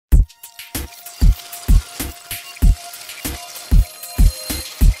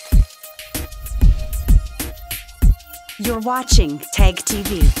You're watching Tag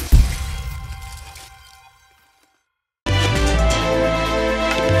TV.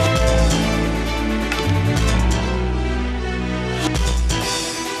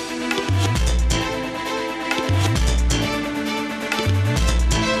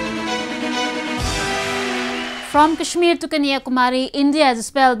 From Kashmir to Kanyakumari, India is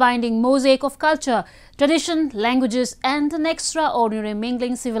a spellbinding mosaic of culture, tradition, languages and an extraordinary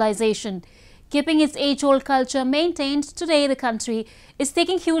mingling civilization. Keeping its age-old culture maintained, today the country is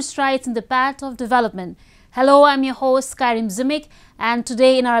taking huge strides in the path of development. Hello, I'm your host Kairim Zimik, and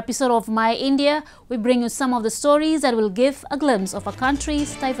today in our episode of My India, we bring you some of the stories that will give a glimpse of our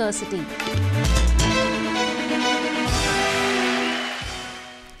country's diversity.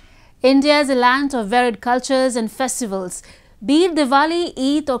 India is a land of varied cultures and festivals. Be it Diwali,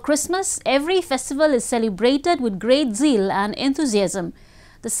 Eid or Christmas, every festival is celebrated with great zeal and enthusiasm.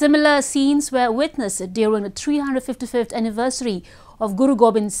 The similar scenes were witnessed during the 355th anniversary of Guru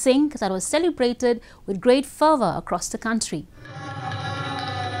Gobind Singh that was celebrated with great fervour across the country.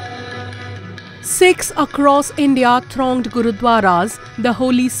 Sikhs across India thronged Gurudwaras, the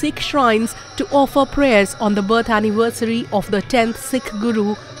holy Sikh shrines, to offer prayers on the birth anniversary of the 10th Sikh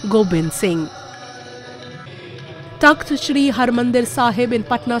Guru Gobind Singh. Takht Shri Harmandir Sahib in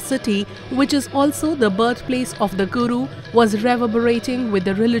Patna city, which is also the birthplace of the Guru, was reverberating with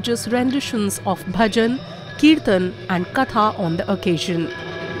the religious renditions of bhajan, kirtan and katha on the occasion.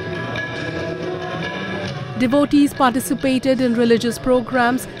 Devotees participated in religious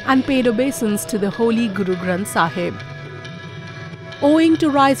programs and paid obeisance to the holy Guru Granth Sahib. Owing to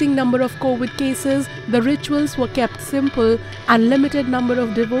rising number of COVID cases, the rituals were kept simple and limited number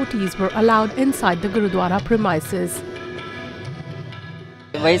of devotees were allowed inside the Gurudwara premises.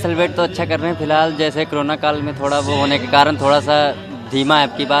 वही celebrate तो अच्छा कर रहे हैं फिलहाल, जैसे corona काल में थोड़ा वो होने के कारण थोड़ा सा धीमा है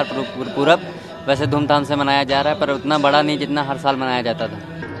अब की बार पूरब, वैसे धूमधाम से मनाया जा रहा है पर उतना बड़ा नहीं जितना हर साल मनाया जाता था.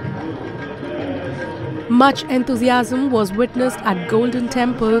 Much enthusiasm was witnessed at Golden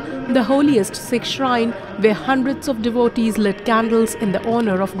Temple, the holiest Sikh shrine, where hundreds of devotees lit candles in the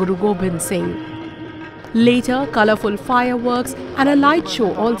honor of Guru Gobind Singh. Later, colourful fireworks and a light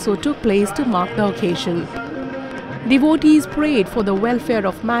show also took place to mark the occasion. Devotees prayed for the welfare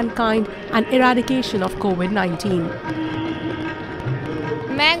of mankind and eradication of COVID-19.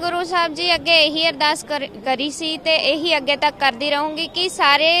 मैं गुरु साहब जी अगे यही अरदास करी सी ते यही अगे तक करती रहूंगी कि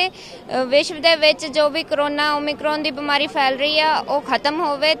सारे विश्व दे विच जो भी कोरोना ओमिक्रॉन दी बीमारी फैल रही है वो खत्म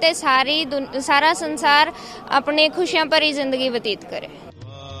होवे ते सारा संसार अपनी खुशियां भरी जिंदगी व्यतीत करे.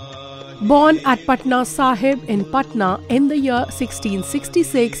 Born at Patna Sahib in Patna in the year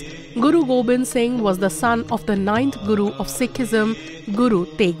 1666, Guru Gobind Singh was the son of the 9th Guru of Sikhism, Guru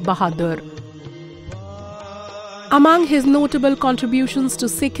Tegh Bahadur. Among his notable contributions to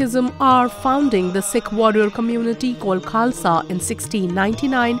Sikhism are founding the Sikh warrior community called Khalsa in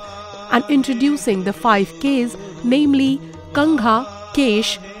 1699 and introducing the 5 Ks, namely Kangha,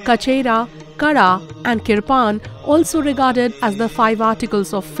 Kesh, Kachera, Kara and Kirpan, also regarded as the 5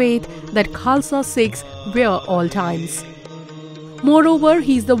 articles of faith that Khalsa Sikhs wear all times. Moreover,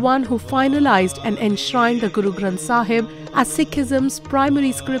 he is the one who finalized and enshrined the Guru Granth Sahib as Sikhism's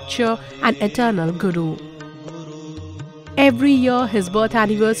primary scripture and eternal Guru. Every year, his birth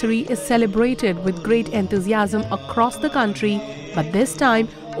anniversary is celebrated with great enthusiasm across the country, but this time,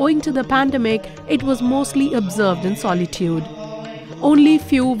 owing to the pandemic, it was mostly observed in solitude. Only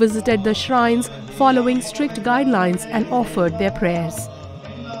few visited the shrines following strict guidelines and offered their prayers.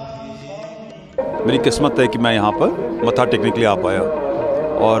 मेरी किस्मत है कि मैं यहाँ पर मत्था टेकने के लिए आ पाया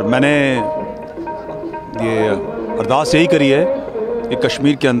और मैंने ये अरदास यही करी है कि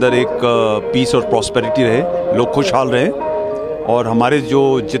कश्मीर के अंदर एक पीस और प्रॉस्पेरिटी रहे, लोग खुशहाल रहें और हमारे जो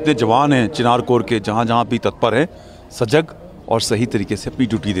जितने जवान हैं चिनार कोर के जहाँ जहाँ भी तत्पर हैं सजग और सही तरीके से अपनी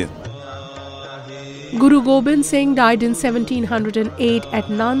ड्यूटी दें. Guru Gobind Singh died in 1708 at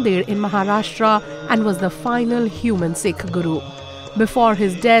Nanded in Maharashtra and was the final human Sikh Guru. Before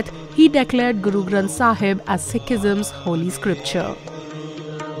his death, he declared Guru Granth Sahib as Sikhism's holy scripture.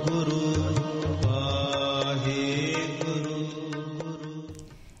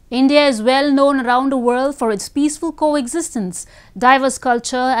 India is well known around the world for its peaceful coexistence, diverse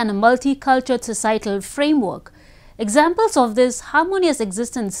culture and a multicultural societal framework. Examples of this harmonious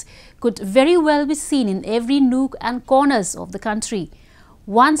existence could very well be seen in every nook and corners of the country.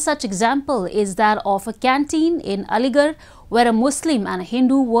 One such example is that of a canteen in Aligarh where a Muslim and a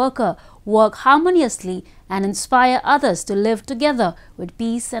Hindu worker work harmoniously and inspire others to live together with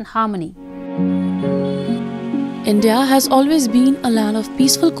peace and harmony. India has always been a land of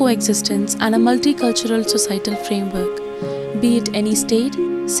peaceful coexistence and a multicultural societal framework. Be it any state,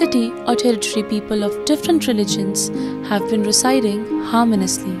 city or territory people of different religions have been residing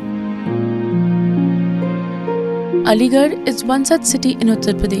harmoniously. Aligarh is one such city in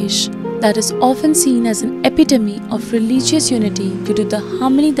Uttar Pradesh that is often seen as an epitome of religious unity due to the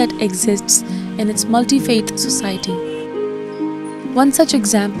harmony that exists in its multi-faith society. One such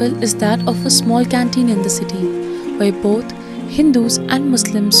example is that of a small canteen in the city, where both Hindus and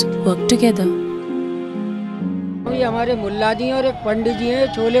Muslims work together. ये हमारे मुल्ला जी और एक पंडित जी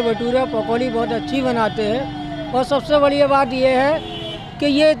हैं, छोले भटूरे पकौड़ी बहुत अच्छी बनाते हैं और सबसे बड़ी बात ये है कि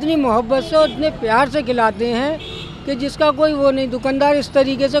ये इतनी मोहब्बत से और इतने प्यार से खिलाते हैं कि जिसका कोई वो नहीं, दुकानदार इस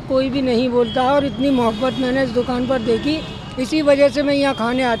तरीके से कोई भी नहीं बोलता है और इतनी मोहब्बत मैंने इस दुकान पर देखी। इसी वजह से मैं यहाँ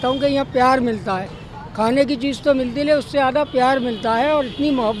खाने आता हूँ कि यहाँ प्यार मिलता है, खाने की चीज़ तो मिलती है उससे ज़्यादा प्यार मिलता है और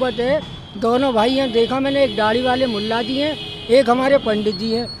इतनी मोहब्बत है। दोनों भाई यहाँ देखा मैंने, एक दाढ़ी वाले मुल्ला जी हैं, एक हमारे पंडित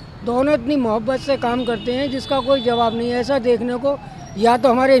जी हैं, दोनों इतनी मोहब्बत से काम करते हैं जिसका कोई जवाब नहीं है। ऐसा देखने को या तो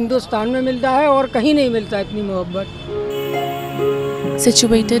हमारे हिंदुस्तान में मिलता है और कहीं नहीं मिलता इतनी मोहब्बत।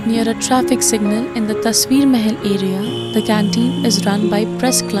 Situated near a traffic signal in the Tasveer Mahal area, the canteen is run by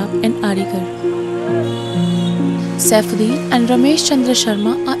Press Club in Aligarh. Saifuddin and Ramesh Chandra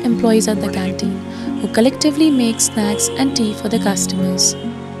Sharma are employees at the canteen, who collectively make snacks and tea for the customers.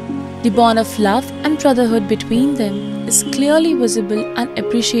 The bond of love and brotherhood between them is clearly visible and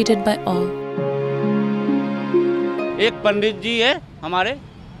appreciated by all. एक पंडित जी है हमारे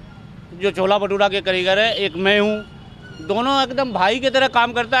जो छोला भटूरा के कारीगर है, एक मैं हूँ, दोनों एकदम भाई की तरह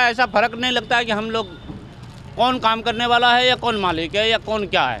काम करता है। ऐसा फर्क नहीं लगता है कि हम लोग कौन काम करने वाला है या कौन मालिक है या कौन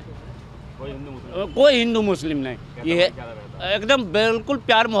क्या है, कोई हिंदू मुस्लिम नहीं, ये है एकदम बिल्कुल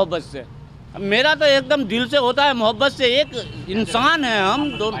प्यार मोहब्बत से। मेरा तो एकदम दिल से होता है मोहब्बत से, एक इंसान है हम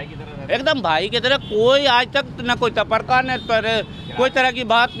दोनों एकदम भाई की तरह, कोई आज तक न कोई तफरका न कोई तरह की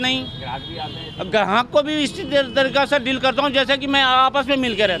बात नहीं। ग्राहक को भी इसी तरीके से डील करता हूँ जैसे कि मैं आपस में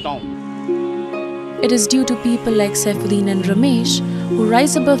मिल के रहता हूँ। It is due to people like Saifuddin and Ramesh who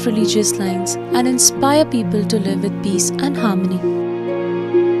rise above religious lines and inspire people to live with peace and harmony.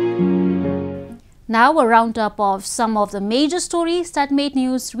 Now a roundup of some of the major stories that made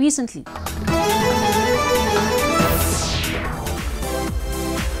news recently.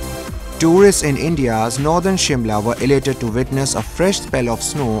 Tourists in India's northern Shimla were elated to witness a fresh spell of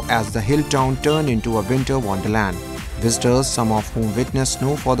snow as the hill town turned into a winter wonderland. Visitors, some of whom witnessed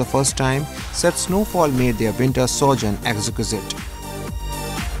snow for the first time, said snowfall made their winter sojourn exquisite.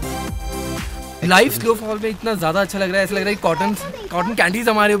 Live snowfall में इतना ज़्यादा अच्छा लग रहा है, ऐसा लग रहा है कि कॉटन कैंडीज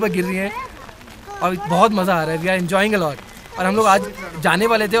हमारे ऊपर गिर रही हैं और बहुत मज़ा आ रहा है। We are enjoying a lot. और हम लोग आज जाने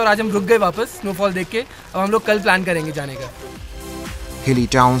वाले थे और आज हम रुक गए वापस स्नोफॉल देख के। अब हम लोग कल प्लान करेंगे जाने का। Hilly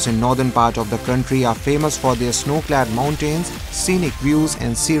towns in northern part of the country are famous for their snow-clad mountains, scenic views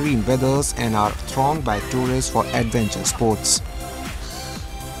and serene weathers and are thronged by tourists for adventure sports.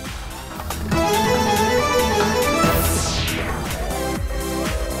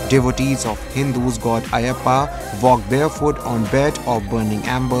 Devotees of Hindu's god Ayyappa walk barefoot on bed of burning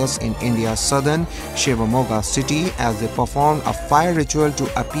embers in India's southern Shivamoga city as they perform a fire ritual to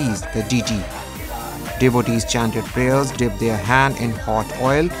appease the deity. Devotees chanted prayers, dipped their hand in hot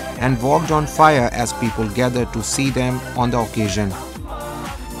oil and walked on fire as people gathered to see them on the occasion.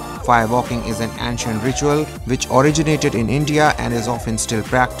 Firewalking is an ancient ritual which originated in India and is often still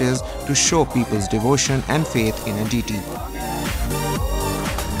practiced to show people's devotion and faith in a deity.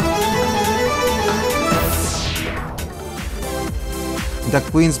 The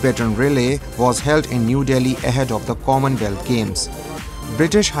Queen's Baton Relay was held in New Delhi ahead of the Commonwealth Games.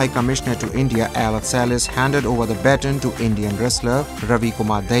 British High Commissioner to India Alex Sallis handed over the baton to Indian wrestler Ravi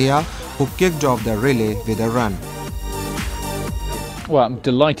Kumar Daya, who kicked off the relay with a run. Well, I'm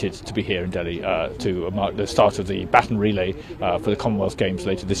delighted to be here in Delhi to mark the start of the baton relay for the Commonwealth Games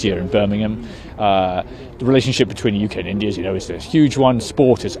later this year in Birmingham. The relationship between the UK and India, as you know, is a huge one.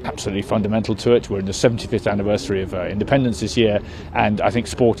 Sport is absolutely fundamental to it. We're in the 75th anniversary of independence this year, and I think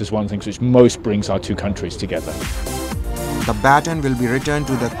sport is one of the things which most brings our two countries together. The baton will be returned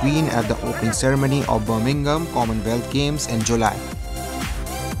to the Queen at the opening ceremony of Birmingham Commonwealth Games in July.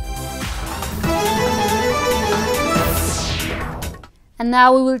 And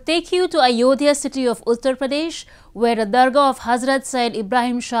now we will take you to Ayodhya city of Uttar Pradesh, where the Dargah of Hazrat Syed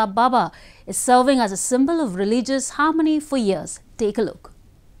Ibrahim Shah Baba is serving as a symbol of religious harmony for years. Take a look.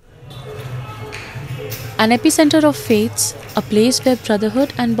 An epicenter of faiths, a place where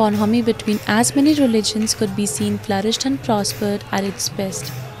brotherhood and bonhomie between as many religions could be seen flourished and prospered at its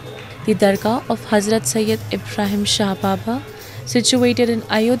best. The Dargah of Hazrat Syed Ibrahim Shah Baba, situated in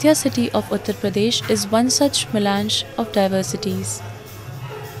Ayodhya city of Uttar Pradesh, is one such melange of diversities.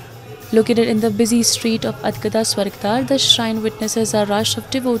 Located in the busy street of Adgada Swargdar, the shrine witnesses a rush of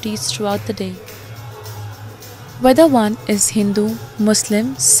devotees throughout the day. Whether one is Hindu,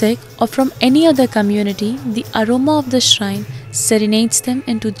 Muslim, Sikh or from any other community, the aroma of the shrine serenades them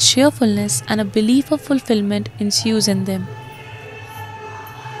into cheerfulness and a belief of fulfillment ensues in them.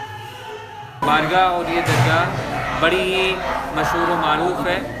 बारगाह और ये दरगाह बड़ी ही मशहूर व मारूफ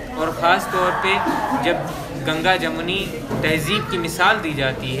है और ख़ास तौर पे जब गंगा जमुनी तहज़ीब की मिसाल दी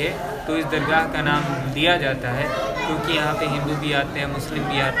जाती है तो इस दरगाह का नाम दिया जाता है, क्योंकि यहाँ पे हिंदू भी आते हैं, मुस्लिम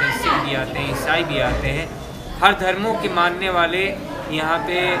भी आते हैं, सिख भी आते हैं, ईसाई भी आते हैं। हर धर्मों के मानने वाले यहाँ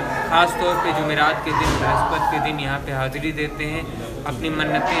पे ख़ास तौर पे जुमेरात के दिन, बृहस्पति के दिन यहाँ पे हाज़िरी देते हैं, अपनी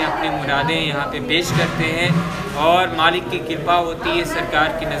मन्नतें, अपनी मुरादें यहाँ पे पेश करते हैं और मालिक की कृपा होती है,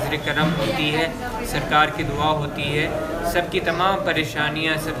 सरकार की नज़र करम होती है, सरकार की दुआ होती है, सबकी तमाम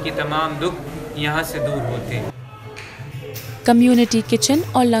परेशानियाँ, सबकी तमाम दुख यहाँ से दूर होते हैं। Community kitchen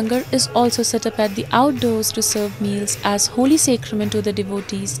or langar is also set up at the outdoors to serve meals as holy sacrament to the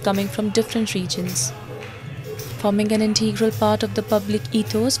devotees coming from different regions. Forming an integral part of the public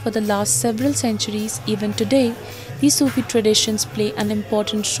ethos for the last several centuries, even today, these Sufi traditions play an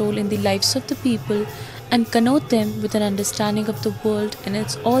important role in the lives of the people and connote them with an understanding of the world in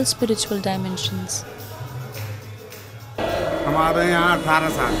its all spiritual dimensions. हमारे यहाँ 18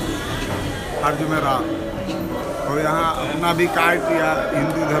 साल हर जुमेरात और यहाँ अपना भी card किया।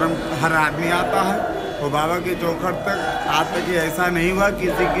 हिंदू धर्म हर आदमी आता है और बाबा के चौखट तक आज तक ऐसा नहीं हुआ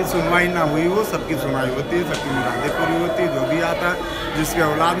किसी की सुनवाई ना हुई हो, सबकी सुनवाई होती है, सबकी मुरादें पूरी होती है। जो भी आता है, जिसके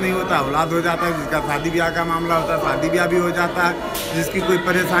औलाद नहीं होता औलाद हो जाता है, जिसका शादी ब्याह का मामला होता है शादी ब्याह भी हो जाता है, जिसकी कोई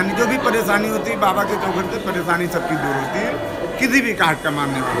परेशानी, जो भी परेशानी होती है बाबा के चौखट से परेशानी सबकी दूर होती है, किसी भी कार्ड का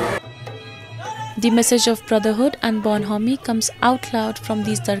मानने वाला। The message of brotherhood and bonhomie comes out loud from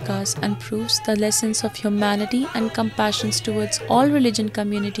these dargahs and proves the lessons of humanity and compassion towards all religion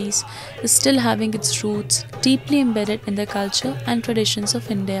communities is still having its roots deeply embedded in the culture and traditions of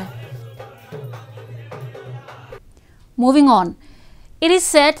India. Moving on, it is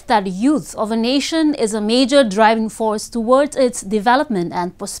said that youth of a nation is a major driving force towards its development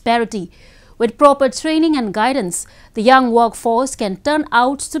and prosperity. With proper training and guidance, the young workforce can turn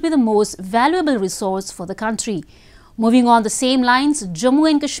out to be the most valuable resource for the country. Moving on the same lines, Jammu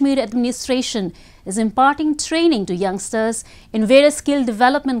and Kashmir administration is imparting training to youngsters in various skill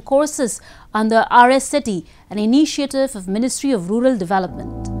development courses under RS City, an initiative of Ministry of Rural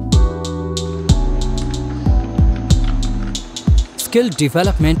Development. Skill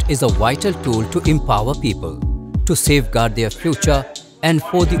development is a vital tool to empower people, to safeguard their future and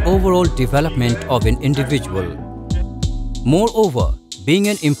for the overall development of an individual. Moreover, being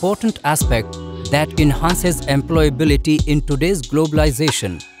an important aspect that enhances employability in today's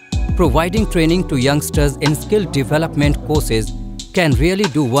globalization, providing training to youngsters in skill development courses can really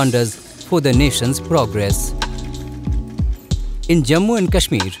do wonders for the nation's progress. In Jammu and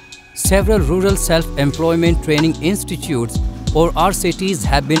Kashmir, several rural self-employment training institutes or RCTs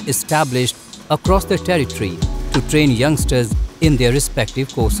have been established across the territory to train youngsters in their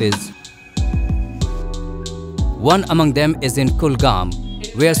respective courses. One among them is in Kulgam,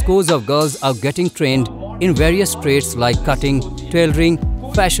 where scores of girls are getting trained in various trades like cutting, tailoring,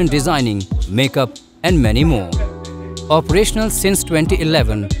 fashion designing, makeup and many more. Operational since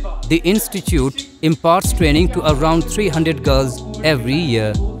 2011, the institute imparts training to around 300 girls every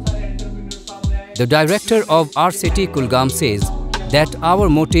year. The director of RCT Kulgam says that our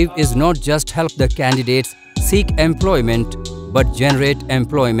motive is not just help the candidates seek employment but generate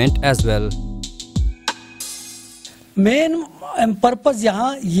employment as well. Main purpose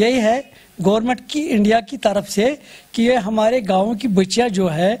यहाँ यही है government की India की तरफ से कि ये हमारे गाँव की बच्चियाँ जो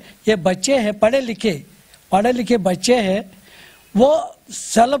है, ये बच्चे हैं पढ़े लिखे बच्चे हैं, वो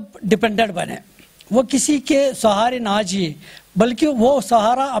सेल्फ डिपेंडेंट बने, वो किसी के सहारे ना जिए बल्कि वो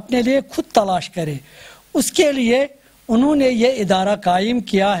सहारा अपने लिए खुद तलाश करे। उसके लिए उन्होंने ये इदारा कायम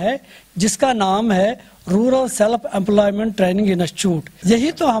किया है जिसका नाम है rural self employment training institute.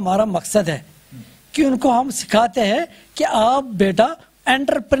 यही तो हमारा मकसद है कि उनको हम सिखाते हैं कि आप बेटा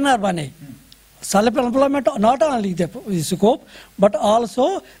एंटरप्रेन्योर बने। Self employment not only the scope but also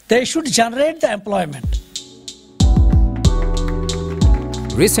they should generate the employment.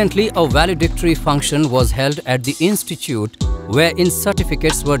 Recently, a valedictory function was held at the institute wherein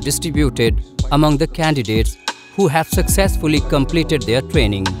certificates were distributed among the candidates who have successfully completed their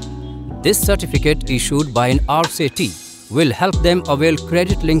training. This certificate issued by an RCT will help them avail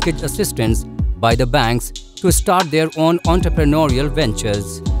credit linkage assistance by the banks to start their own entrepreneurial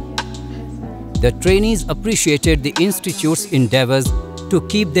ventures. The trainees appreciated the institute's endeavors to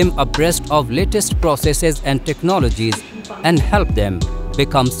keep them abreast of latest processes and technologies and help them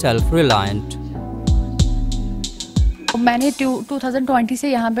become self-reliant. मैंने 2020 से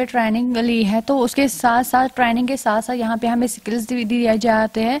यहाँ पे training ली है, तो उसके साथ साथ training के साथ साथ यहाँ पे हमें स्किल्स भी दिए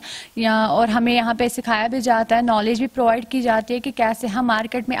जाते हैं और हमें यहाँ पे सिखाया भी जाता है, नॉलेज भी प्रोवाइड की जाती है कि कैसे हम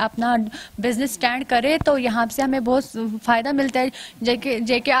मार्केट में अपना बिजनेस स्टैंड करें। तो यहाँ से हमें बहुत फ़ायदा मिलता है।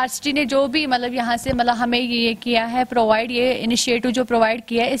 JKRCT ने जो भी मतलब यहाँ से मतलब हमें ये किया है प्रोवाइड, ये इनिशिएटिव जो प्रोवाइड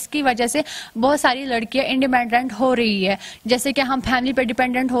किया है, इसकी वजह से बहुत सारी लड़कियाँ इंडिपेंडेंट हो रही है। जैसे कि हम फैमिली पर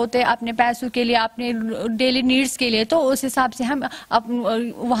डिपेंडेंट होते हैं अपने पैसों के लिए, अपने डेली नीड्स के लिए, तो उस हिसाब से हम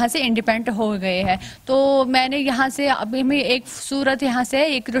वहाँ से इंडिपेंडेंट हो गए हैं। तो मैंने यहाँ से अभी हमें एक सूरत यहाँ से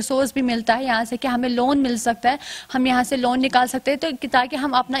एक रिसोर्स भी मिलता है यहाँ से कि हमें लोन मिल सकता है, हम यहाँ से लोन निकाल सकते हैं, तो ताकि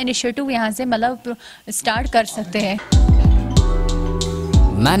हम अपना इनिशिएटिव यहाँ से मतलब स्टार्ट कर सकते हैं।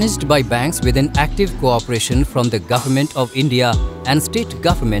 Managed by banks with an active cooperation from the Government of India and state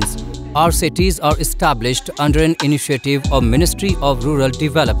governments, our cities are established under an initiative of Ministry of Rural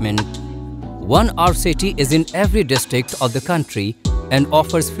Development. One RCT is in every district of the country and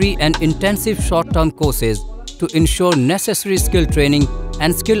offers free and intensive short-term courses to ensure necessary skill training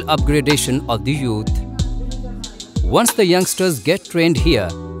and skill upgradation of the youth. Once the youngsters get trained here,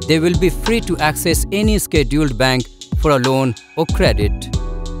 they will be free to access any scheduled bank for a loan or credit.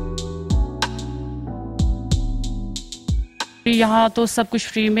 यहाँ तो सब कुछ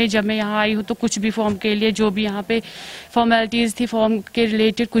free में। जब मैं यहाँ आई हूँ तो कुछ भी फॉर्म के लिए जो भी यहाँ पे फॉर्मेलिटीज़ थी फॉर्म के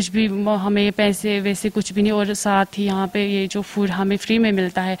रिलेटेड, कुछ भी हमें पैसे वैसे कुछ भी नहीं, और साथ ही यहाँ पे ये जो फूड हमें फ्री में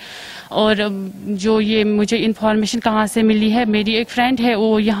मिलता है। और जो ये मुझे इन्फॉर्मेशन कहाँ से मिली है, मेरी एक फ्रेंड है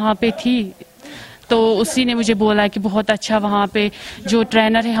वो यहाँ पे थी, तो उसी ने मुझे बोला कि बहुत अच्छा वहाँ पे जो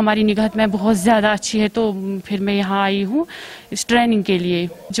ट्रेनर है हमारी निगहत में बहुत ज़्यादा अच्छी है, तो फिर मैं यहाँ आई हूँ इस ट्रेनिंग के लिए।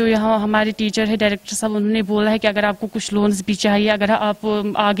 जो यहाँ हमारे टीचर है डायरेक्टर साहब, उन्होंने बोला है कि अगर आपको कुछ लोन्स भी चाहिए, अगर आप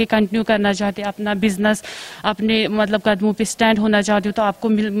आगे कंटिन्यू करना चाहते हैं अपना बिजनेस, अपने मतलब कदमों पे स्टैंड होना चाहते हो, तो आपको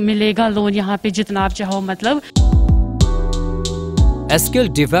मिलेगा लोन यहाँ पे जितना आप चाहो मतलब। Skill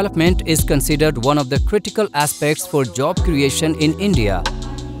development is considered one of the critical aspects for job creation in India.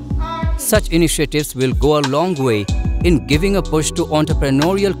 Such initiatives will go a long way in giving a push to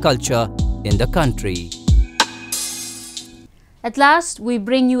entrepreneurial culture in the country. At last, we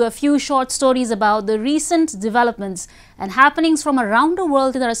bring you a few short stories about the recent developments and happenings from around the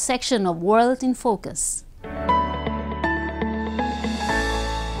world in our section of World in Focus.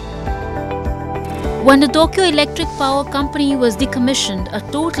 When the Tokyo Electric Power Company was decommissioned, a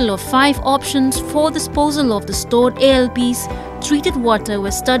total of 5 options for disposal of the stored ALP's treated water were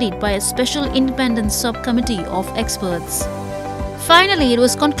studied by a special independent subcommittee of experts. Finally, it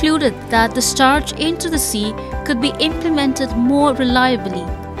was concluded that discharge into the sea could be implemented more reliably.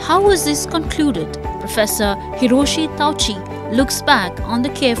 How was this concluded? Professor Hiroshi Tauchi looks back on the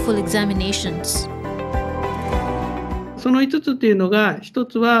careful examinations. その5つっていうのが、1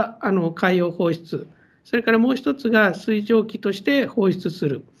つは海洋放出、それからもう1つが水蒸気として放出す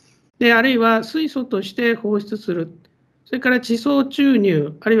る、であるいは水素として放出する、それから地層注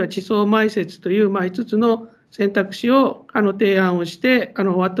入、あるいは地層埋設という、5つの選択肢を提案をして終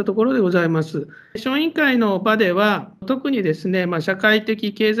わったところでございます。小委員会の場では、特にですね、社会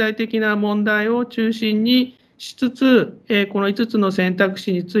的、経済的な問題を中心にしつつ、この5つの選択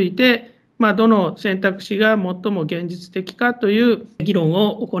肢について、どの選択肢が最も現実的かという議論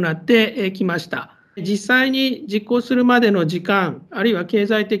を行ってきました。実際に実行するまでの時間、あるいは経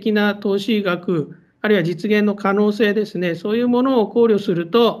済的な投資額、あるいは実現の可能性ですね、そういうものを考慮する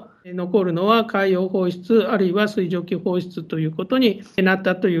と、残るのは海洋放出、あるいは水蒸気放出ということになっ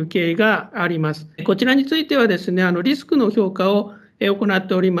たという経緯があります。こちらについてはですね、リスクの評価を行っ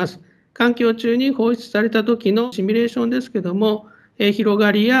ております。環境中に放出された時のシミュレーションですけども、広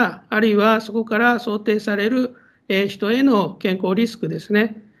がりや、あるいはそこから想定される人への健康リスクです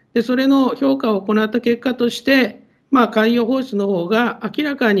ね。で、それの評価を行った結果として、海洋放出の方が明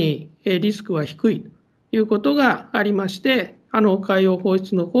らかにリスクは低いということがありまして、海洋放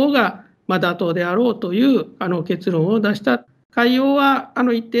出の方が妥当であろうという結論を出した。海洋は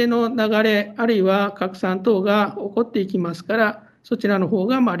一定の流れ、あるいは拡散等が起こっていきますから、そちらの方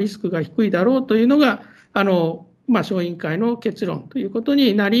がリスクが低いだろうというのが、小委員会の結論ということ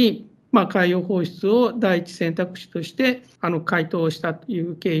になり、海洋放出を第一選択肢として回答したとい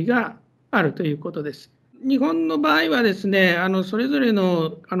う経緯があるということです。日本の場合はですね、それぞれ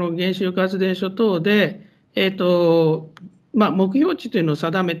の原子力発電所等で、目標値というのを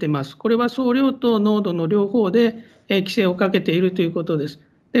定めています。これは総量と濃度の両方で規制をかけているということです。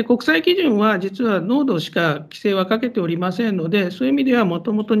で、国際基準は実は濃度しか規制はかけておりませんので、そういう意味ではも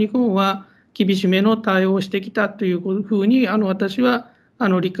ともと日本は厳しめの対応をしてきたというふうに私は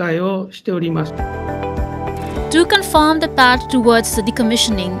理解をしております。To confirm the path towards the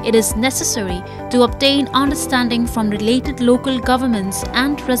decommissioning, it is necessary to obtain understanding from related local governments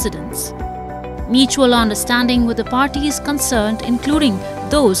and residents. Mutual understanding with the parties concerned, including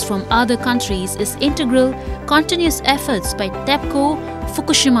those from other countries, is integral. Continuous efforts by TEPCO,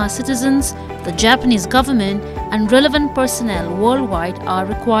 Fukushima citizens, the Japanese government, and relevant personnel worldwide are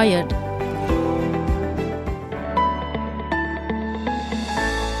required.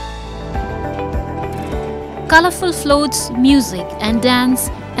 Colorful floats, music, and dance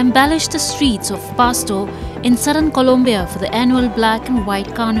embellish the streets of Pasto in southern Colombia for the annual Black and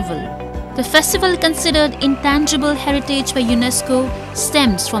White Carnival. The festival, considered intangible heritage by UNESCO,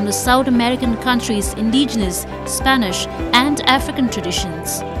 stems from the South American country's indigenous, Spanish, and African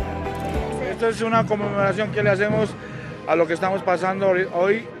traditions. Esto es una conmemoración que le hacemos a lo que estamos pasando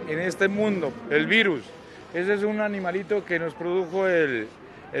hoy en este mundo, el virus. Ese es un animalito que nos produjo el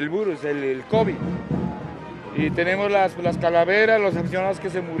virus, el COVID. Y tenemos las calaveras, los ancianos que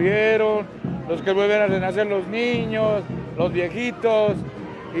se murieron, los que vuelven a renacer, los niños, los viejitos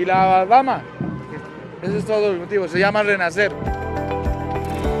y la dama. Ese es todo el motivo, se llama renacer.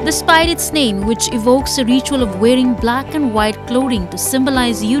 Despite its name, which evokes a ritual of wearing black and white clothing to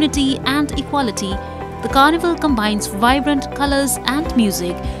symbolize unity and equality, the carnival combines vibrant colors and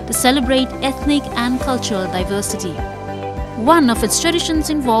music to celebrate ethnic and cultural diversity. One of its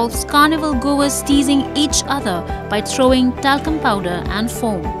traditions involves carnival goers teasing each other by throwing talcum powder and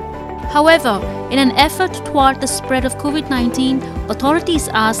foam. However, in an effort to thwart the spread of COVID-19, authorities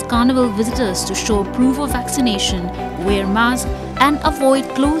ask carnival visitors to show proof of vaccination, wear masks, and avoid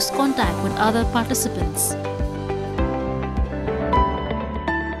close contact with other participants.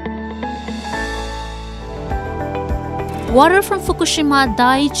 Water from Fukushima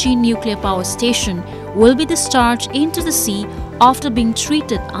Daiichi nuclear power station will be discharged into the sea after being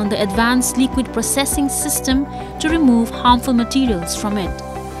treated on the advanced liquid processing system to remove harmful materials from it.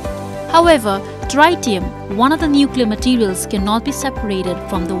 However, tritium, one of the nuclear materials, cannot be separated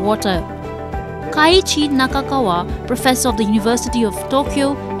from the water. Kaiichi Nakakawa, professor of the University of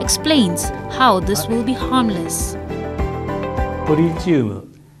Tokyo, explains how this will be harmless. トリチウム、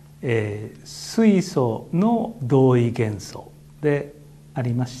水素の同位元素であ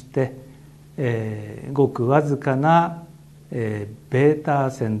りまして、ごくわずかな、ベータ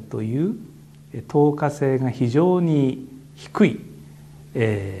線という透過性が非常に低い、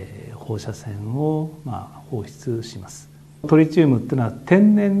放射線を、放出します。トリチウムっていうのは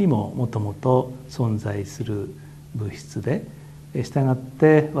天然にももともと存在する物質で、したがっ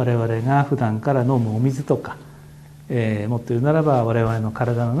て我々が普段から飲むお水とか、もっと言うならば我々の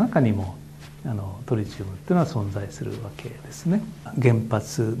体の中にもトリチウムっていうのは存在するわけですね。原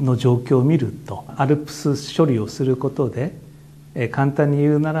発の状況を見ると、アルプス処理をすることで、簡単に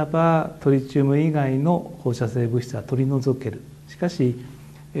言うならばトリチウム以外の放射性物質は取り除ける。しかし、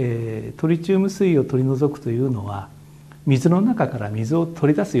トリチウム水を取り除くというのは水の中から水を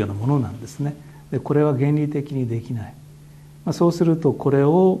取り出すようなものなんですね。でこれは原理的にできない。そうするとこれ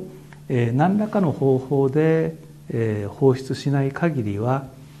を何らかの方法で放出しない限りは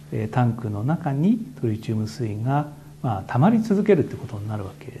タンクの中にトリチウム水が溜まり続けるということになる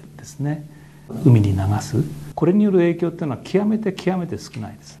わけですね。海に流す。これによる影響というのは極めて少な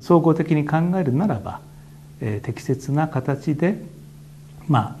いです。総合的に考えるならば適切な形で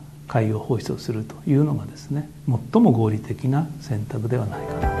海洋放出をするというのがですね、最も合理的な選択ではない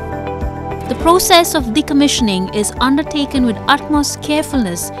かな。The process of decommissioning is undertaken with utmost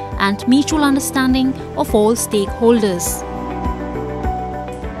carefulness and mutual understanding of all stakeholders.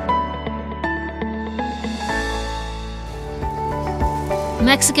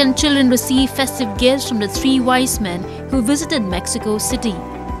 Mexican children receive festive gifts from the three wise men who visited Mexico City.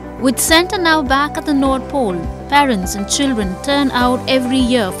 With Santa now back at the North Pole, parents and children turn out every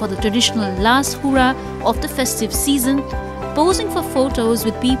year for the traditional last hurrah of the festive season, posing for photos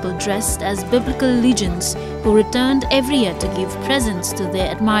with people dressed as biblical legends who returned every year to give presents to their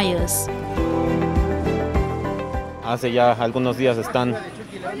admirers. Hace ya algunos días están,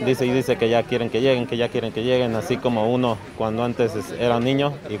 dice que ya quieren que lleguen, así como uno cuando antes era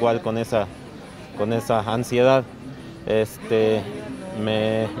niño, igual con esa ansiedad.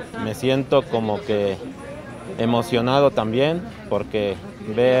 Me siento como que emocionado también, porque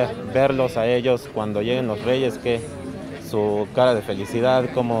verlos a ellos cuando lleguen los reyes, que su cara de felicidad,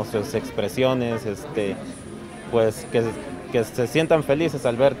 como sus expresiones, pues que se sientan felices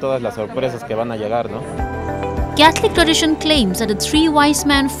al ver todas las sorpresas que van a llegar, ¿no? Catholic tradition claims that the three wise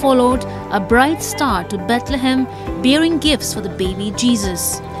men followed a bright star to Bethlehem, bearing gifts for the baby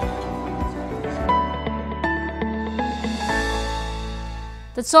Jesus.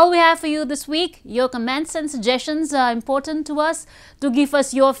 The That's all we have for you this week. Your comments and suggestions are important to us. Do give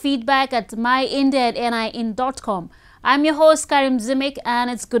us your feedback at myindia@nin.com. I'm your host Karim Zimik,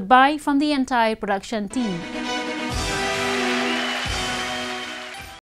 and it's goodbye from the entire production team.